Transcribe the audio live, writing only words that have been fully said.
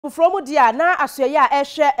From dia na asoya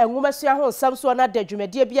ehwe enwumasua ho nsam so na da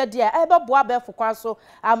dwumade bia dia ebebo abefo kwan so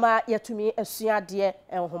ama yatumi asua de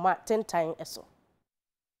enhoma tentan eso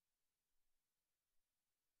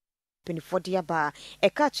Penifodi ba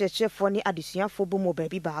eka chechefo ni adesuafo bo mo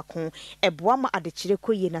baabi baako eboa ma adekire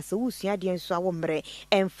koye na se wusua de nso awo mre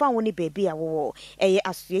emfa woni baabi awo eye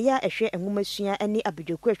asoya ehwe enwomasua ani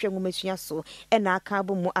abedweko ehwe enwomasua so ena aka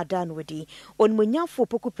bo mu ada no wadi onmonyafo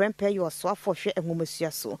poku prempe yo so afo hwe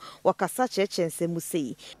enwomasua so wakasa chechense mu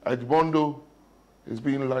sei EDMODO is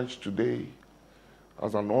being launched today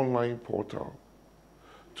as an online portal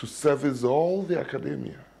to service all the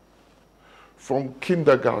academia, from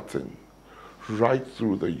kindergarten right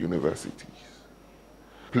through the universities.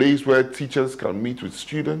 Place where teachers can meet with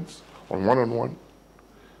students on one-on-one,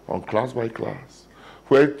 on class by class,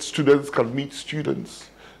 where students can meet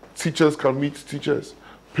students, teachers can meet teachers,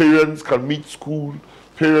 parents can meet school,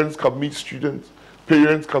 parents can meet students,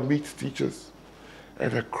 parents can meet teachers.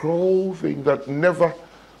 And a crawl thing that never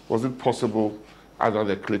was it possible under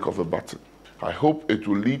the click of a button. I hope it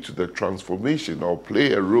will lead to the transformation or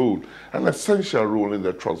play a role, an essential role in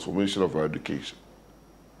the transformation of our education.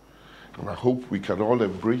 And I hope we can all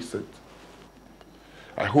embrace it.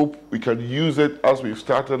 I hope we can use it as we've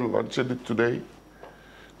started launching it today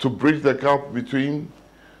to bridge the gap between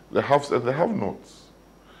the haves and the have-nots.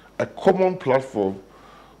 A common platform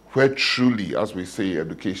where truly, as we say,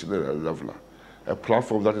 education at a leveler. A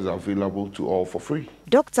platform that is available to all for free.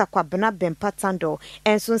 Dr. Kwabena Bempatando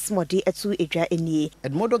enso smodi etu edwa enie.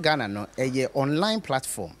 EDMODO Ghana no eye online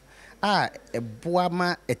platform eboa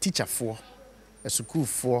ma teacher for school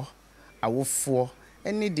for awofo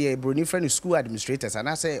any the broni friend school administrators and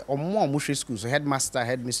I say omo hwe school so headmaster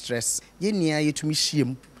headmistress ye nia yetumi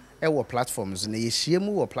hiem ewo platforms na ye hiem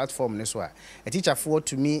wo platform ne so a teacher for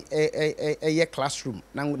to me ye classroom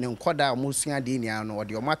na ne nkoda omo sua de nia no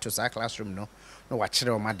ode omo ato sa classroom no no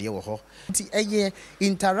wachire omade wo ho nti eye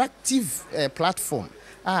interactive platform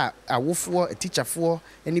awofo teacher for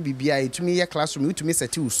any bibia etumi ye classroom etumi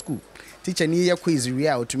set school teacher ni ye quiz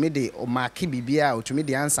ria otumi de o mark bibia otumi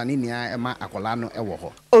de answer ni nia ema akola no ewo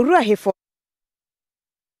ho Owura hefo